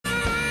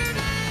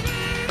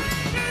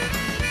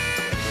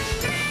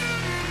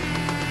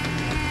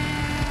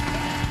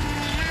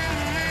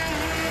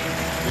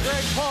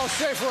Paul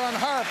Schaefer on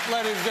harp,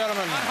 ladies and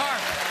gentlemen. On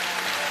harp.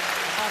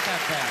 Not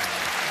that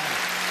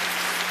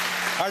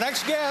bad. Our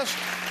next guest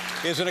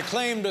is an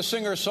acclaimed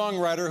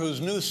singer-songwriter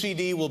whose new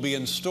CD will be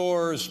in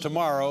stores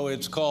tomorrow.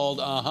 It's called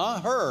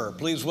Her.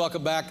 Please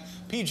welcome back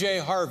P.J.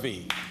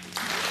 Harvey.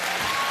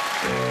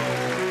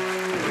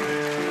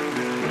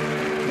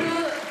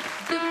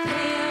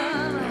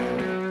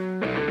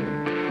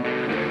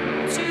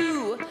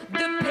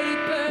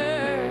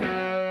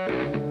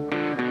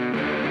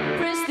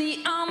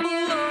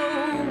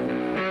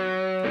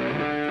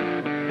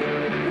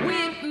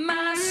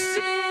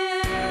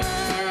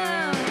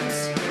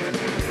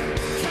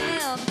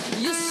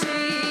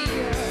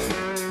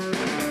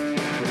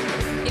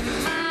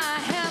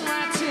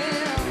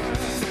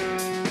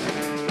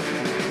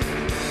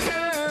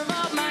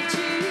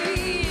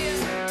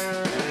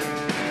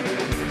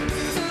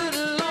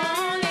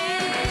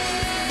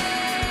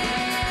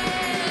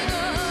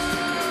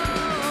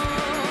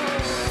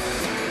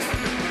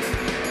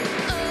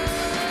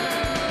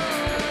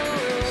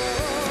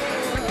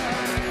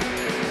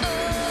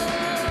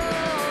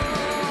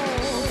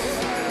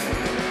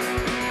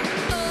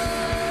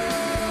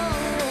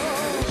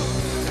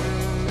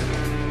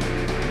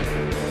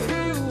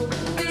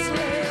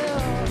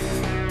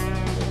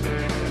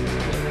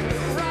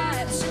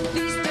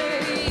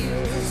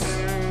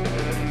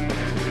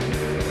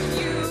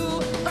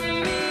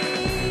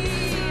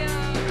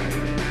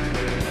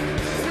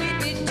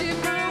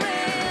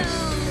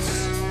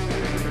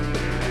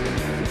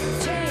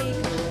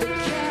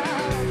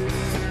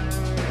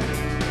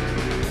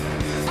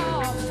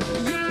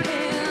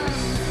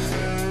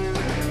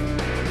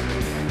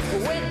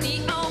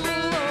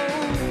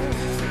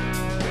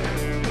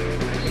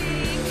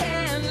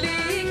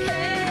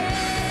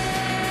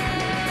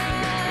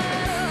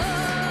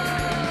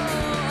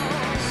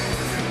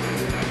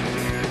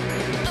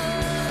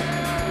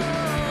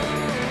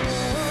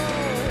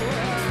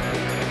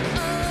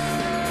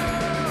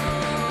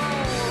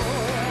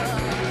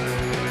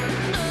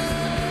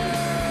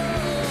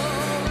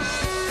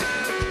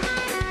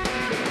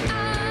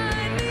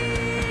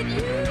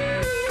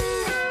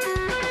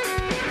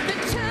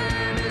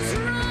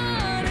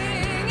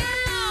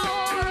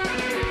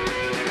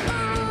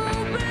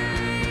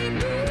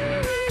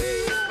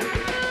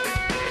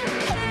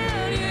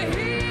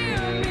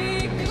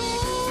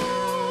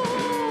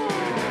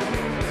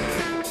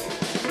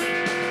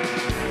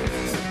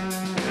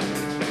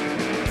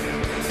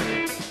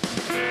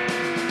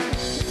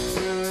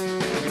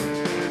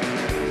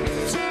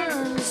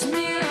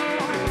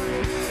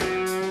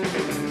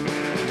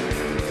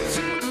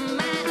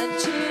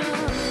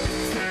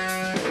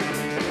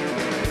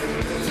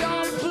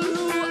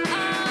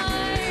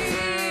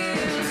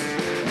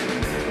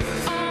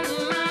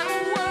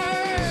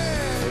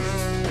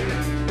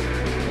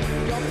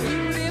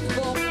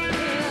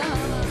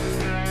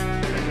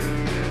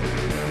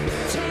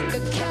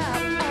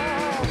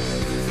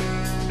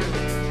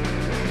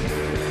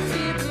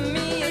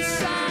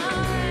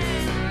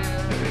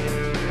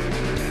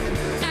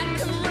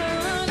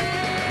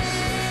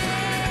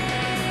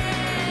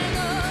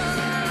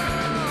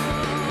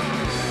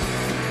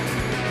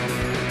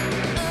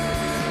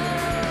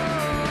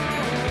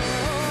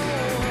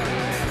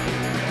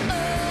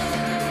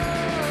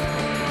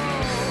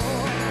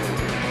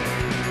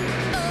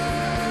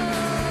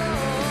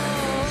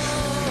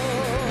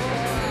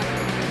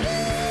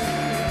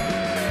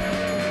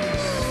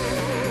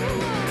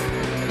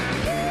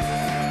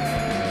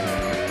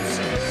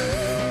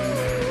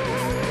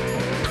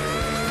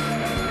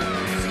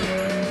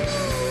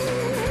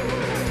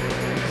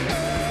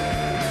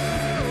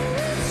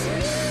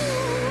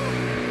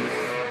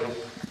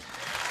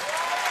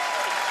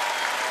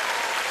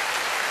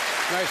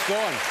 Nice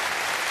going.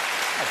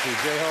 Hi,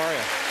 P.J. How are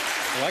you?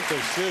 I like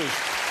those shoes.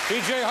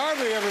 P.J.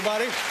 Harvey,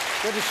 everybody.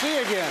 Good to see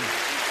you again.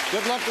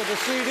 Good luck with the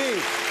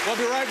CD. We'll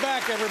be right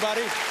back,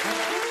 everybody.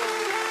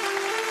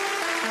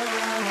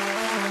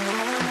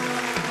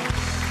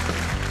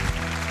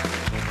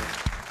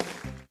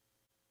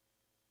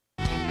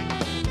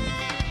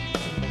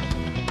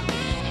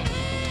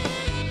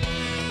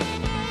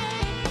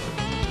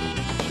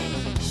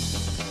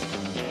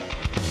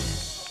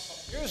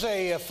 Here's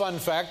a fun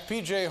fact.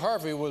 P.J.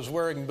 Harvey was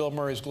wearing Bill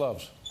Murray's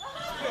gloves.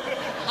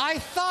 I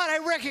thought I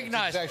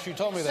recognized. Exactly. She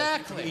told me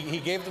that. Exactly. He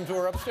gave them to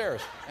her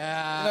upstairs. Isn't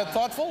that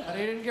thoughtful? But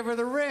he didn't give her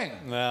the ring.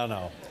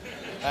 No.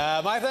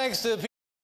 My thanks to